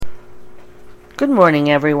Good morning,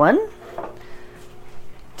 everyone.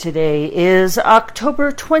 Today is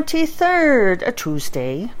October 23rd, a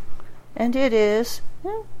Tuesday, and it is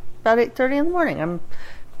about 8:30 in the morning. I'm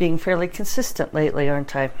being fairly consistent lately,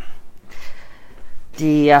 aren't I?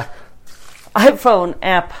 The iPhone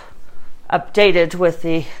app updated with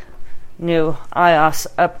the new iOS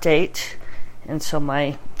update, and so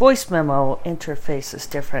my voice memo interface is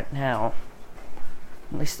different now.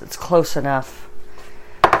 At least it's close enough.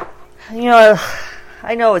 You know,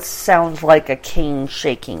 I know it sounds like a cane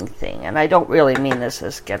shaking thing, and I don't really mean this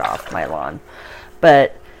as get off my lawn.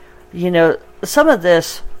 But, you know, some of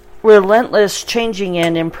this relentless changing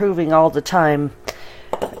and improving all the time,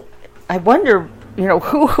 I wonder, you know,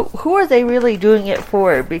 who are they really doing it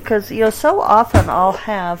for? Because, you know, so often I'll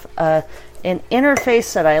have an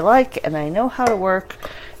interface that I like and I know how to work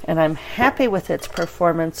and I'm happy with its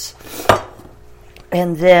performance.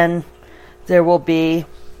 And then there will be,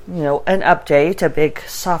 you know, an update, a big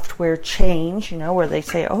software change, you know, where they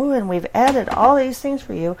say, oh, and we've added all these things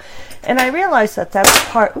for you. And I realize that that's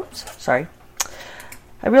part, I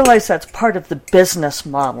realize that's part of the business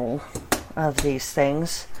model of these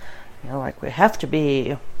things. You know, like we have to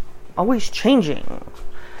be always changing,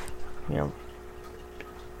 you know,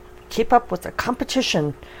 keep up with the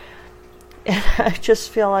competition. And I just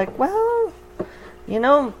feel like, well, you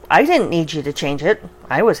know, I didn't need you to change it.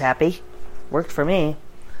 I was happy. Worked for me.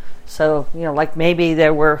 So, you know, like maybe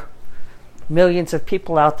there were millions of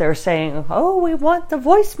people out there saying, oh, we want the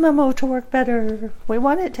voice memo to work better. We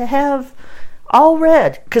want it to have all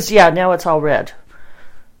red. Because, yeah, now it's all red.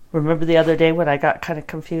 Remember the other day when I got kind of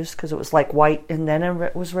confused because it was like white and then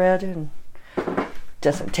it was red? And it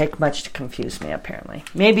doesn't take much to confuse me, apparently.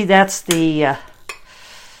 Maybe that's the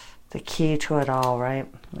key to it all, right?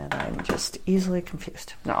 That I'm just easily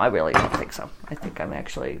confused. No, I really don't think so. I think I'm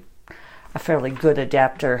actually a fairly good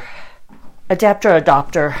adapter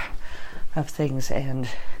adopter of things, and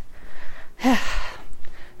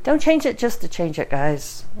don't change it just to change it,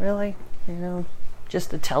 guys. Really, you know,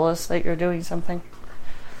 just to tell us that you're doing something.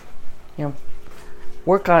 You know,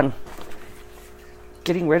 work on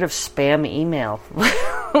getting rid of spam email.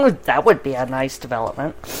 That would be a nice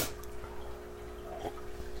development.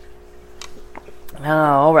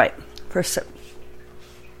 All right, first sip.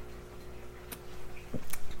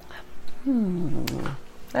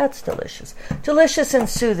 That's delicious. Delicious and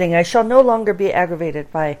soothing. I shall no longer be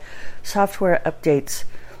aggravated by software updates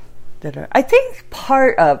that are, I think,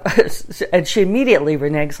 part of, and she immediately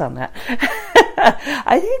reneges on that.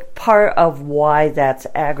 I think part of why that's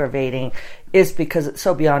aggravating is because it's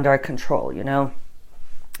so beyond our control, you know,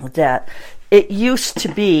 that it used to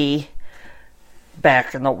be,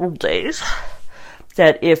 back in the old days,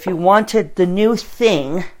 that if you wanted the new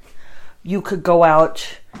thing, you could go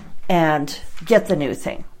out and get the new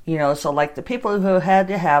thing. You know, so like the people who had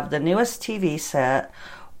to have the newest TV set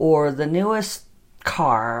or the newest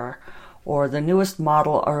car or the newest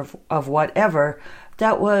model of whatever,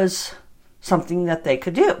 that was something that they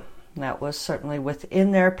could do. That was certainly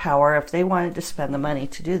within their power if they wanted to spend the money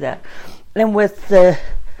to do that. And with the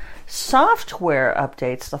software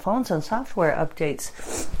updates, the phones and software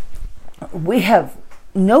updates, we have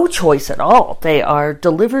no choice at all. They are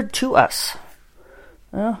delivered to us.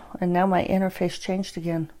 Oh, and now my interface changed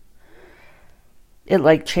again. It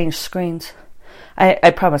like changed screens.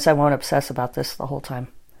 I promise I won't obsess about this the whole time.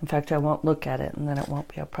 In fact, I won't look at it and then it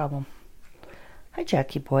won't be a problem. Hi,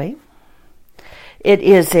 Jackie boy. It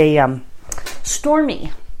is a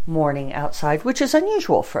stormy morning outside, which is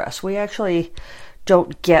unusual for us. We actually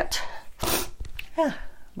don't get...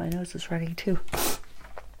 my nose is running too.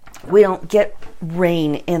 We don't get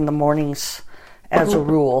rain in the mornings as a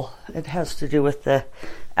rule. It has to do with the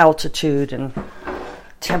altitude and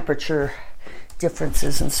temperature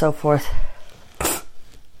differences and so forth.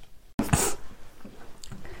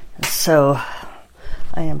 So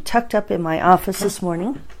I am tucked up in my office this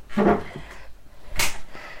morning.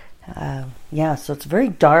 So it's a very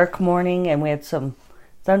dark morning, and we had some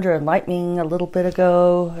thunder and lightning a little bit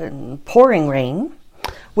ago and pouring rain,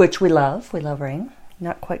 which we love. We love rain.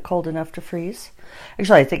 Not quite cold enough to freeze.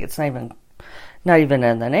 Actually, I think it's not even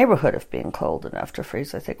in the neighborhood of being cold enough to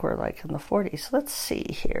freeze. I think we're like in the 40s. Let's see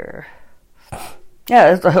here.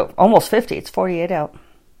 Yeah, it's almost 50. It's 48 out.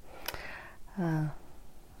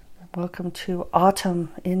 Welcome to autumn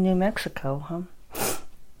in New Mexico, huh?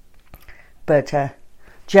 But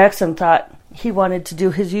Jackson thought he wanted to do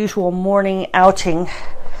his usual morning outing.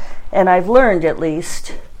 And I've learned, at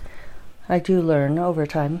least, I do learn over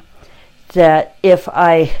time, that if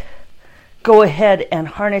I go ahead and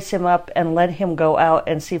harness him up and let him go out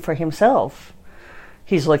and see for himself,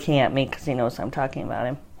 he's looking at me because he knows I'm talking about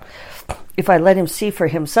him. if I let him see for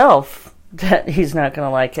himself that he's not going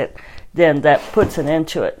to like it, then that puts an end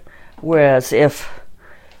to it. Whereas if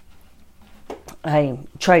I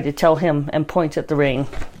try to tell him and point at the rain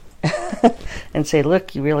and say,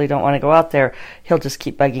 look, you really don't want to go out there, he'll just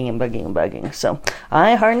keep bugging and bugging and bugging. So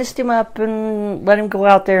I harnessed him up and let him go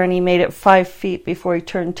out there, and he made it 5 feet before he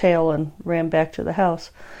turned tail and ran back to the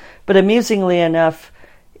house. But amusingly enough,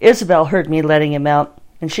 Isabel heard me letting him out,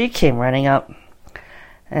 and she came running up,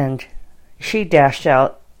 and she dashed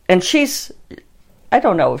out. And she's, I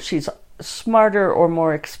don't know if she's smarter or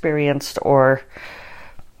more experienced or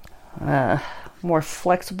more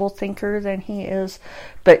flexible thinker than he is,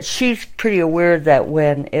 but she's pretty aware that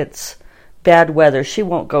when it's bad weather, she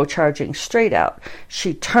won't go charging straight out.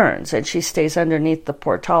 She turns and she stays underneath the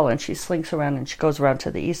portal, and she slinks around and she goes around to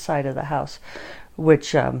the east side of the house,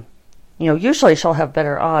 which usually she'll have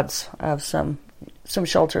better odds of some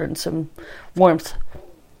shelter and some warmth.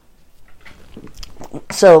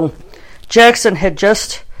 So Jackson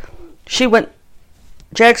charged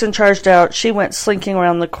out. She went slinking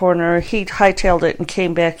around the corner. He hightailed it and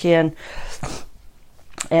came back in.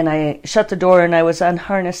 And I shut the door, and I was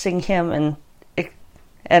unharnessing him,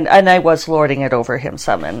 and I was lording it over him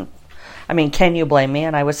some. And I mean, can you blame me?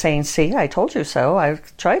 And I was saying, see, I told you so. I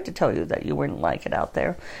tried to tell you that you wouldn't like it out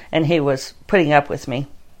there. And he was putting up with me.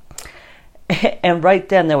 And right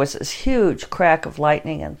then there was this huge crack of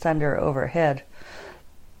lightning and thunder overhead.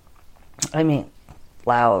 I mean,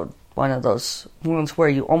 loud. One of those ones where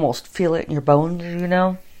you almost feel it in your bones,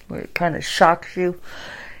 where it kind of shocks you.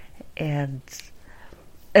 And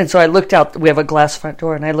so I looked out. We have a glass front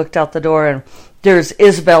door, and I looked out the door, and there's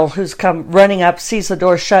Isabel, who's come running up, sees the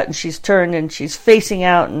door shut, and she's turned, and she's facing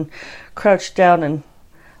out and crouched down and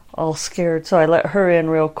all scared. So I let her in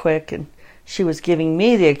real quick, and she was giving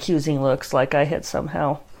me the accusing looks like I had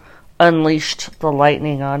somehow unleashed the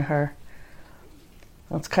lightning on her.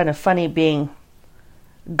 It's kind of funny being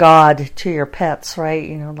God to your pets, right?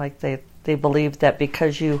 Like they believe that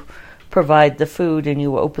because you provide the food and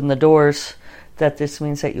you open the doors, that this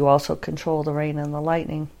means that you also control the rain and the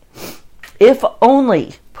lightning. If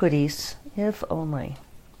only, putties, if only.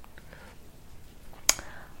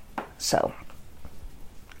 So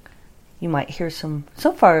you might hear so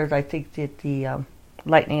far I think that the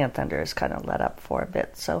lightning and thunder is kind of let up for a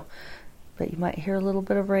bit, but you might hear a little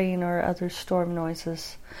bit of rain or other storm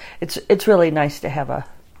noises. It's really nice to have a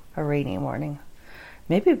rainy morning.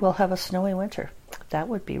 Maybe we'll have a snowy winter. That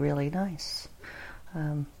would be really nice.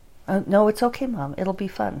 No, it's okay, Mom. It'll be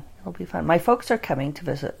fun. My folks are coming to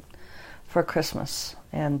visit for Christmas,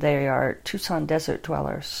 and they are Tucson desert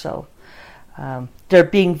dwellers, so they're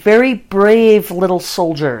being very brave little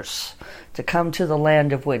soldiers to come to the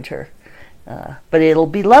land of winter. But it'll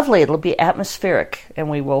be lovely. It'll be atmospheric, and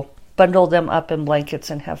we will bundle them up in blankets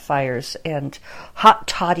and have fires and hot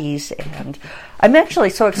toddies. And I'm actually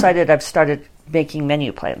so excited I've started making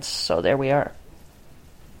menu plans, so there we are.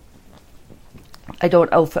 I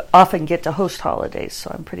don't often get to host holidays,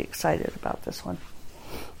 so I'm pretty excited about this one.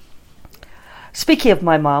 Speaking of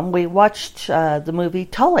my mom, we watched the movie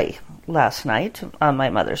Tully last night on my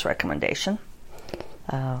mother's recommendation.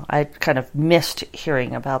 I'd kind of missed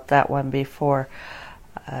hearing about that one before.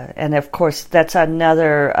 And of course, that's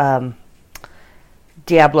another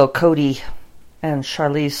Diablo Cody and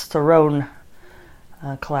Charlize Theron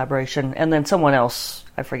collaboration. And then someone else,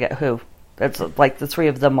 I forget who. It's like the three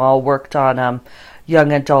of them all worked on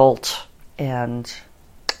Young Adult and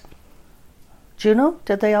Juno.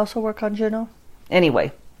 Did they also work on Juno?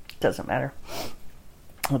 Anyway, doesn't matter.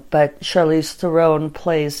 But Charlize Theron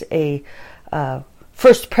plays a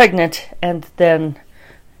first pregnant and then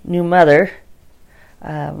new mother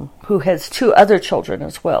who has two other children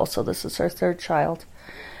as well. So this is her third child.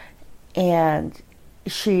 And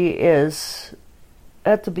she is,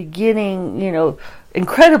 at the beginning,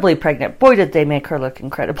 incredibly pregnant. Boy, did they make her look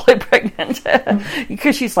incredibly pregnant.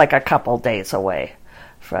 Because she's like a couple days away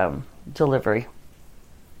from delivery.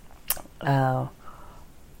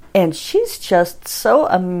 And she's just so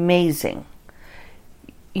amazing.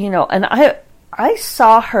 And I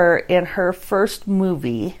saw her in her first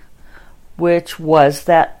movie, which was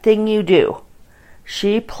That Thing You Do.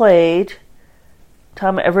 She played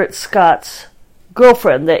Tom Everett Scott's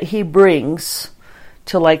girlfriend that he brings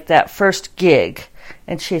to like that first gig.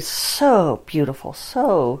 And she's so beautiful,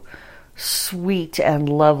 so sweet and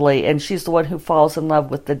lovely. And she's the one who falls in love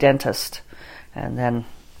with the dentist. And then,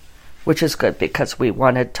 which is good because we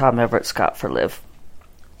wanted Tom Everett Scott for Liv.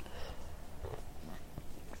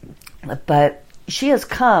 But she has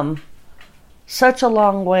come such a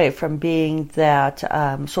long way from being that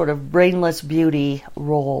sort of brainless beauty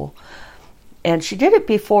role And she did it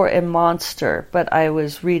before in Monster, but I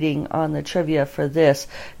was reading on the trivia for this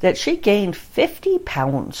that she gained 50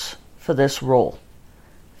 pounds for this role.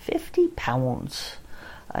 50 pounds.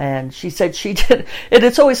 And she said she did, and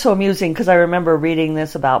it's always so amusing because I remember reading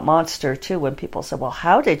this about Monster too when people said, well,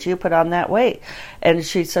 how did you put on that weight? And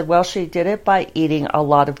she said, well, she did it by eating a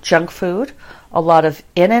lot of junk food, a lot of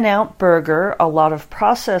In-N-Out burger, a lot of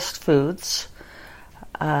processed foods,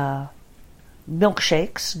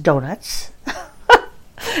 milkshakes, donuts.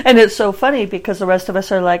 And it's so funny because the rest of us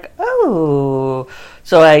are like, oh,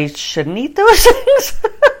 so I shouldn't eat those things?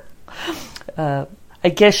 I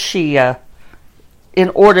guess she... in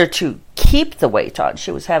order to keep the weight on,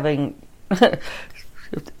 she was having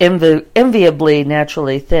enviably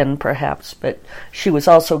naturally thin, perhaps, but she was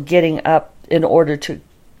also getting up in order to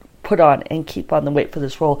put on and keep on the weight for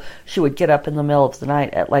this role. She would get up in the middle of the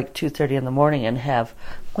night at like 2:30 in the morning and have,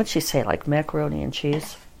 what'd she say, like macaroni and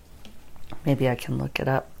cheese? Maybe I can look it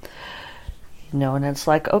up. And it's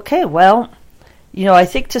like, okay, well, I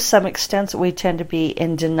think to some extent we tend to be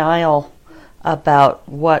in denial about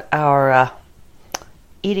what our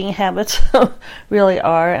eating habits really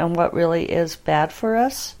are and what really is bad for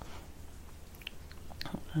us.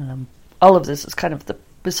 All of this is kind of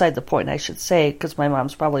beside the point, I should say, because my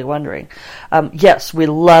mom's probably wondering. Yes, we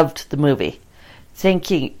loved the movie.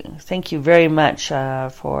 Thank you very much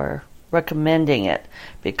for recommending it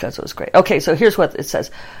because it was great. Okay, so here's what it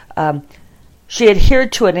says. She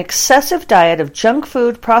adhered to an excessive diet of junk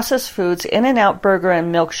food, processed foods, In-N-Out burger,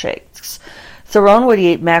 and milkshakes. Theron would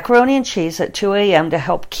eat macaroni and cheese at 2 a.m. to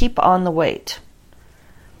help keep on the weight.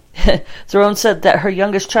 Theron said that her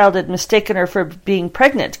youngest child had mistaken her for being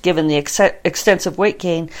pregnant, given the extensive weight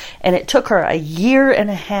gain, and it took her a year and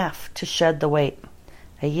a half to shed the weight.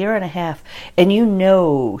 A year and a half. And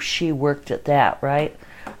she worked at that, right?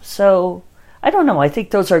 So, I don't know. I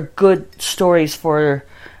think those are good stories for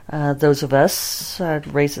those of us.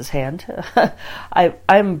 Raise his hand.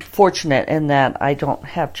 I'm fortunate in that I don't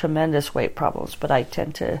have tremendous weight problems, but I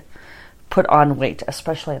tend to put on weight,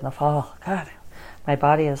 especially in the fall. God, my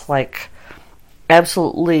body is like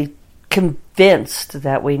absolutely convinced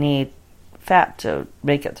that we need fat to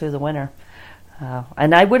make it through the winter.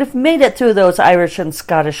 And I would have made it through those Irish and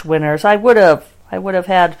Scottish winters. I would have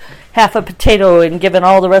had half a potato and given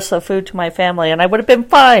all the rest of the food to my family, and I would have been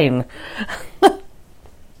fine.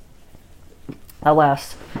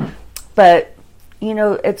 Alas. But,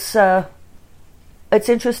 it's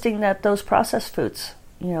interesting that those processed foods,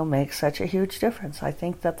 make such a huge difference. I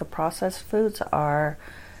think that the processed foods are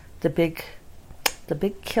the big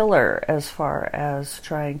killer as far as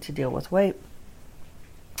trying to deal with weight.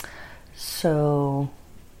 So,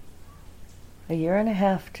 a year and a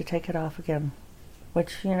half to take it off again,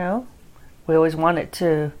 which, we always want it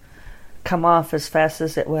to come off as fast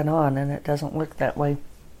as it went on, and it doesn't work that way.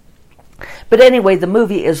 But anyway, the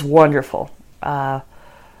movie is wonderful.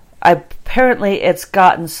 Apparently, it's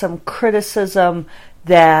gotten some criticism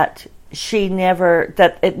that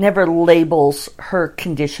it never labels her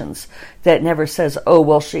conditions. That it never says, oh,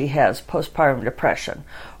 well, she has postpartum depression,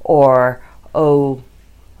 or the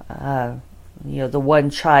one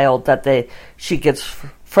child that she gets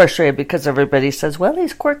frustrated because everybody says, well,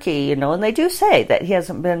 he's quirky, and they do say that he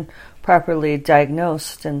hasn't been properly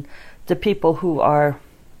diagnosed, and the people who are,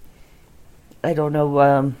 I don't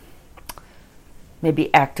know,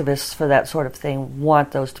 maybe activists for that sort of thing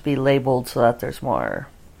want those to be labeled so that there's more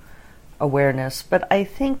awareness. But I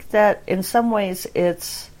think that in some ways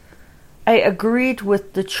I agreed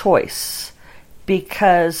with the choice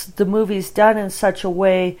because the movie's done in such a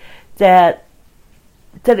way that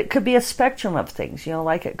it could be a spectrum of things,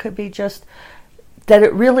 like it could be just that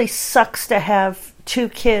it really sucks to have 2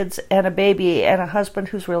 kids and a baby and a husband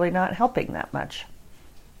who's really not helping that much.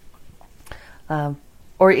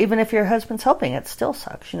 Or even if your husband's helping, it still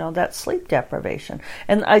sucks, that sleep deprivation.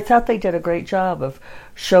 And I thought they did a great job of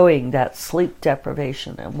showing that sleep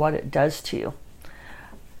deprivation and what it does to you.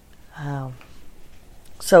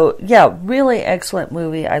 So, yeah, really excellent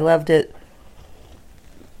movie. I loved it.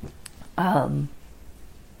 And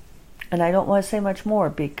I don't want to say much more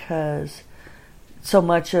because so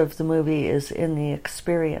much of the movie is in the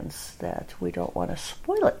experience that we don't want to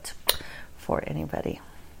spoil it for anybody.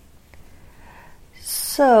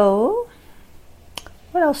 So,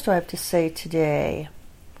 what else do I have to say today?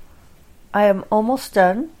 I am almost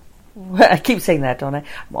done. I keep saying that, don't I?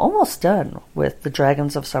 I'm almost done with The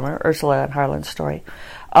Dragons of Summer, Ursula and Harlan's story.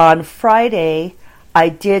 On Friday, I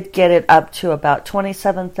did get it up to about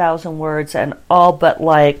 27,000 words and all but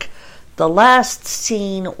like the last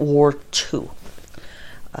scene or 2.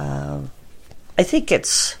 I think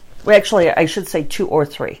it's, well, actually, I should say 2 or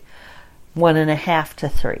 3. 1.5 to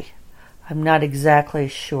 3. I'm not exactly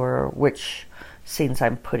sure which scenes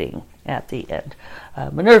I'm putting at the end.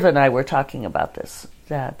 Minerva and I were talking about this,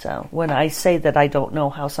 that when I say that I don't know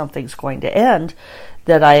how something's going to end,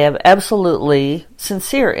 that I am absolutely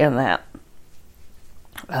sincere in that.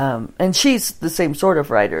 And she's the same sort of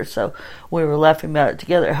writer, so we were laughing about it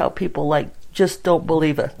together, how people just don't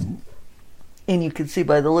believe it. And you can see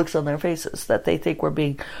by the looks on their faces that they think we're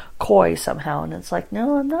being coy somehow. And it's like,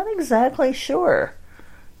 no, I'm not exactly sure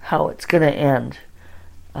how it's going to end.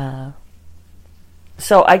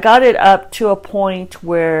 So I got it up to a point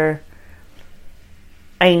where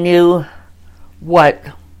I knew what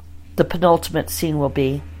the penultimate scene will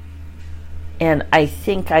be. And I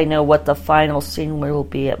think I know what the final scene will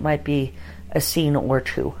be. It might be a scene or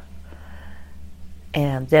two.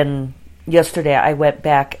 And then yesterday I went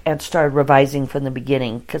back and started revising from the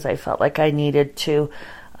beginning because I felt like I needed to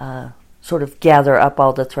sort of gather up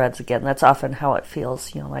all the threads again. That's often how it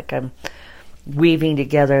feels, like I'm weaving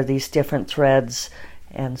together these different threads.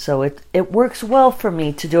 And so it works well for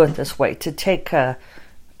me to do it this way, to take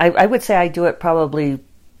I would say I do it probably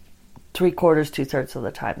 3/4, 2/3 of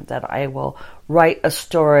the time, that I will write a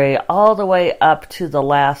story all the way up to the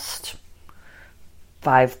last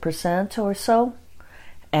 5% or so.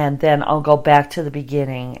 And then I'll go back to the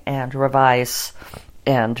beginning and revise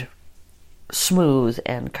and smooth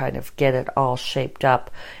and kind of get it all shaped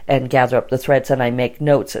up and gather up the threads. And I make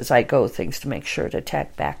notes as I go, things to make sure to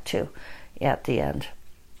tag back to at the end.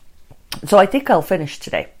 So I think I'll finish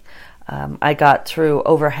today. I got through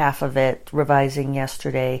over half of it revising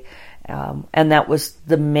yesterday. And that was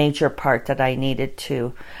the major part that I needed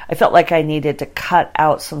to. I felt like I needed to cut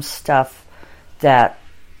out some stuff that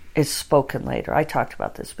is spoken later. I talked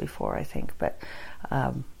about this before, I think, but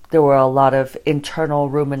there were a lot of internal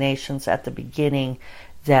ruminations at the beginning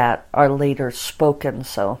that are later spoken.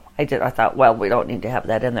 So I thought, well, we don't need to have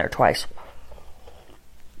that in there twice.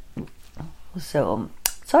 So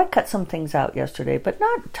I cut some things out yesterday, but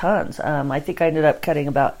not tons. I think I ended up cutting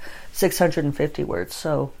about 650 words.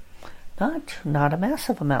 So not a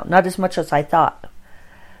massive amount, not as much as I thought.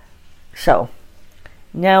 So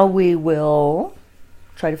now we will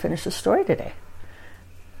try to finish the story today.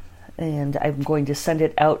 And I'm going to send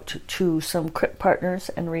it out to some crypt partners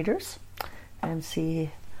and readers and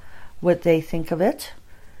see what they think of it.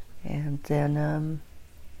 And then,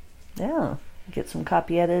 get some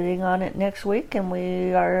copy editing on it next week, and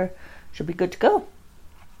we should be good to go.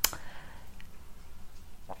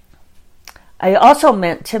 I also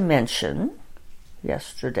meant to mention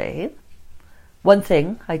yesterday, one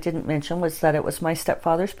thing I didn't mention was that it was my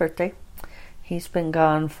stepfather's birthday. He's been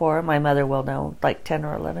gone for, my mother will know, 10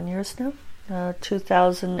 or 11 years now.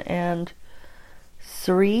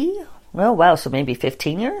 2003. Oh, wow, so maybe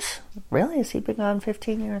 15 years? Really? Has he been gone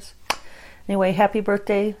 15 years? Anyway, happy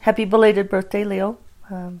birthday. Happy belated birthday, Leo.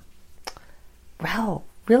 Wow,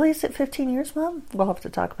 really? Is it 15 years, Mom? We'll have to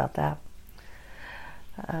talk about that.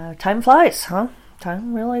 Time flies, huh?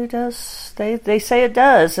 Time really does. They say it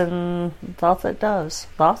does, and thought it does.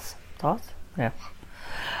 Thoughts? Yeah.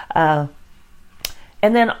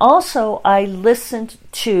 And then also I listened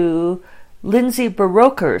to Lindsay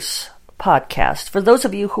Buroker's podcast. For those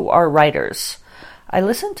of you who are writers, I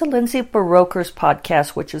listened to Lindsay Buroker's podcast,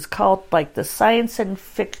 which is called the Science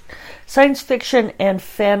Fiction and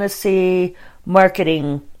Fantasy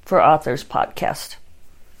Marketing for Authors podcast.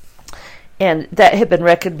 And that had been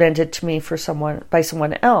recommended to me by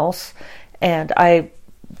someone else. And I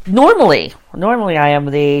normally I am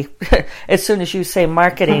the, as soon as you say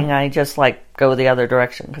marketing, I just go the other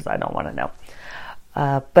direction because I don't want to know.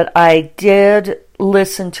 But I did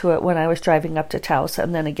listen to it when I was driving up to Taos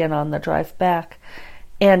and then again on the drive back.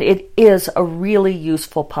 And it is a really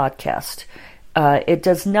useful podcast. It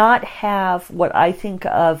does not have what I think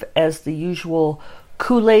of as the usual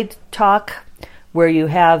Kool-Aid talk, where you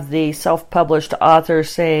have the self-published author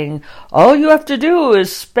saying, all you have to do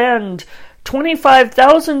is spend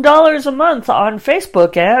 $25,000 a month on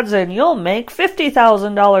Facebook ads and you'll make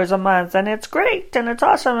 $50,000 a month and it's great and it's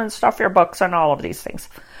awesome and stuff your books and all of these things.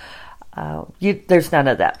 There's none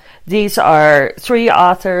of that. These are 3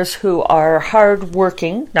 authors who are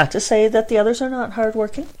hardworking, not to say that the others are not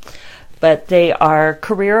hardworking, but they are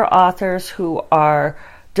career authors who are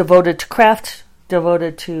devoted to craft,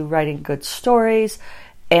 devoted to writing good stories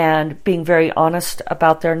and being very honest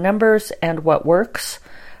about their numbers and what works.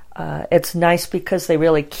 It's nice because they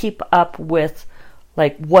really keep up with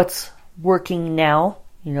what's working now.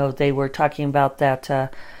 They were talking about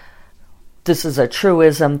that this is a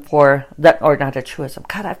truism for that, or not a truism.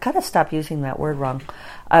 God, I've got to stop using that word wrong.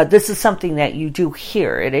 This is something that you do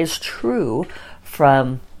hear. It is true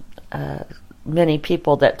from many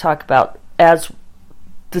people that talk about as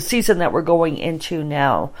the season that we're going into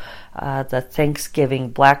now, the Thanksgiving,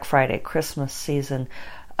 Black Friday, Christmas season,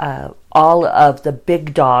 all of the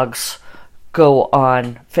big dogs go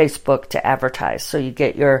on Facebook to advertise. So you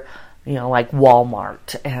get your, like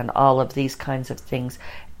Walmart and all of these kinds of things.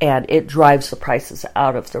 And it drives the prices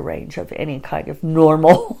out of the range of any kind of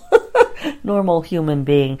normal human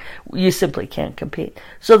being. You simply can't compete.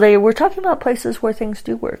 So they were talking about places where things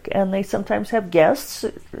do work, and they sometimes have guests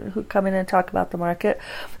who come in and talk about the market.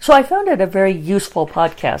 So I found it a very useful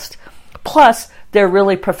podcast. Plus, they're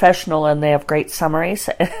really professional and they have great summaries.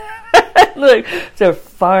 They're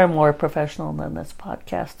far more professional than this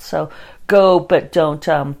podcast. So go, but don't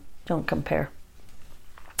compare.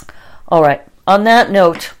 All right. On that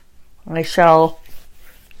note, I shall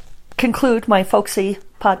conclude my folksy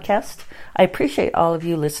podcast. I appreciate all of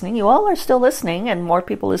you listening. You all are still listening, and more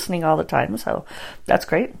people listening all the time, so that's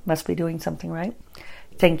great. Must be doing something right.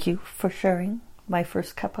 Thank you for sharing my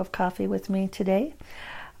first cup of coffee with me today.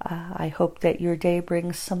 I hope that your day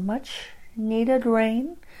brings some much needed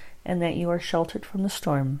rain and that you are sheltered from the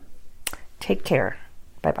storm. Take care.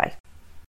 Bye-bye.